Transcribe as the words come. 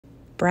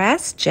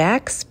Brass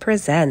Jacks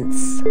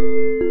presents.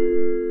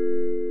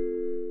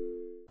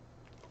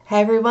 Hey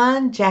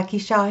everyone, Jackie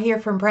Shaw here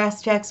from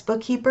Brass Jacks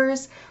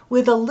Bookkeepers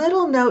with a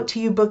little note to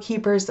you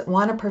bookkeepers that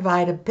want to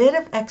provide a bit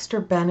of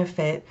extra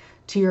benefit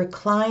to your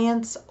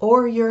clients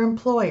or your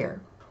employer.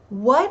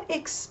 What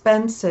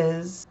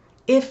expenses,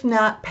 if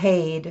not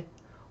paid,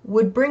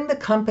 would bring the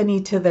company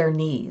to their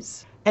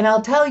knees? And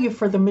I'll tell you,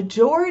 for the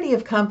majority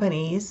of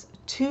companies,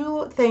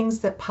 two things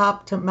that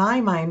pop to my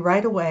mind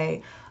right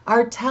away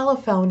are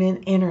telephone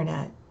and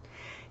internet.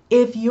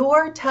 If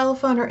your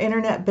telephone or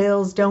internet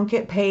bills don't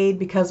get paid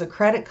because a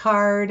credit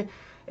card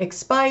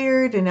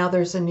expired and now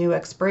there's a new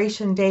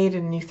expiration date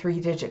and a new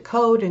 3-digit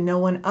code and no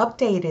one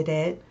updated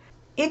it,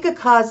 it could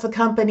cause the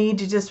company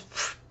to just,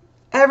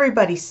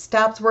 everybody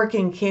stops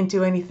working, can't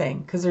do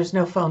anything because there's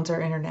no phones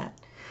or internet.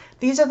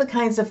 These are the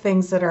kinds of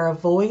things that are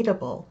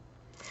avoidable.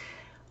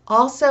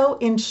 Also,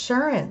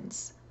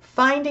 insurance.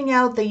 Finding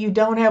out that you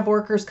don't have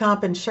workers'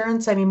 comp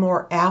insurance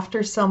anymore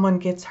after someone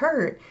gets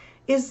hurt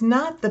is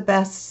not the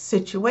best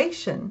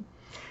situation.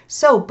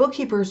 So,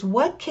 bookkeepers,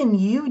 what can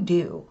you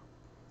do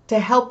to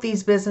help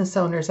these business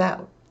owners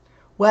out?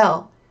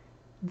 Well,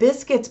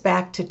 this gets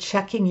back to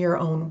checking your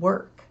own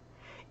work.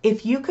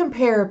 If you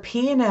compare a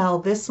P&L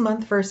this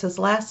month versus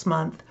last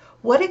month,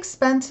 what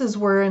expenses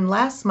were in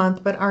last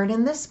month but aren't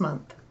in this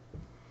month?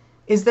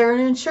 Is there an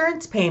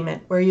insurance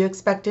payment where you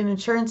expect an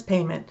insurance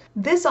payment?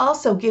 This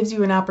also gives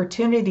you an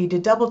opportunity to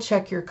double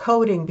check your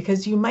coding,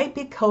 because you might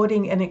be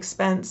coding an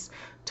expense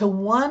to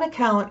one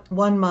account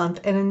one month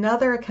and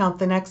another account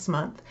the next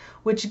month,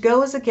 which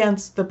goes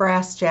against the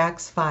Brass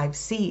Jacks 5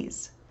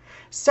 C's.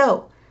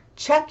 So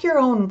check your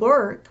own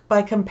work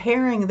by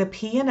comparing the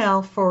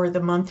P&L for the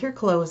month you're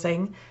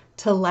closing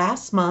to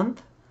last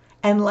month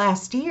and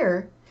last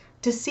year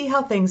to see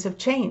how things have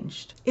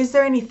changed. Is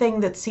there anything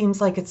that seems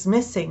like it's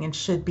missing and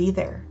should be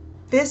there?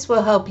 This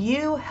will help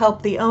you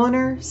help the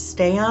owner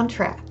stay on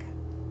track.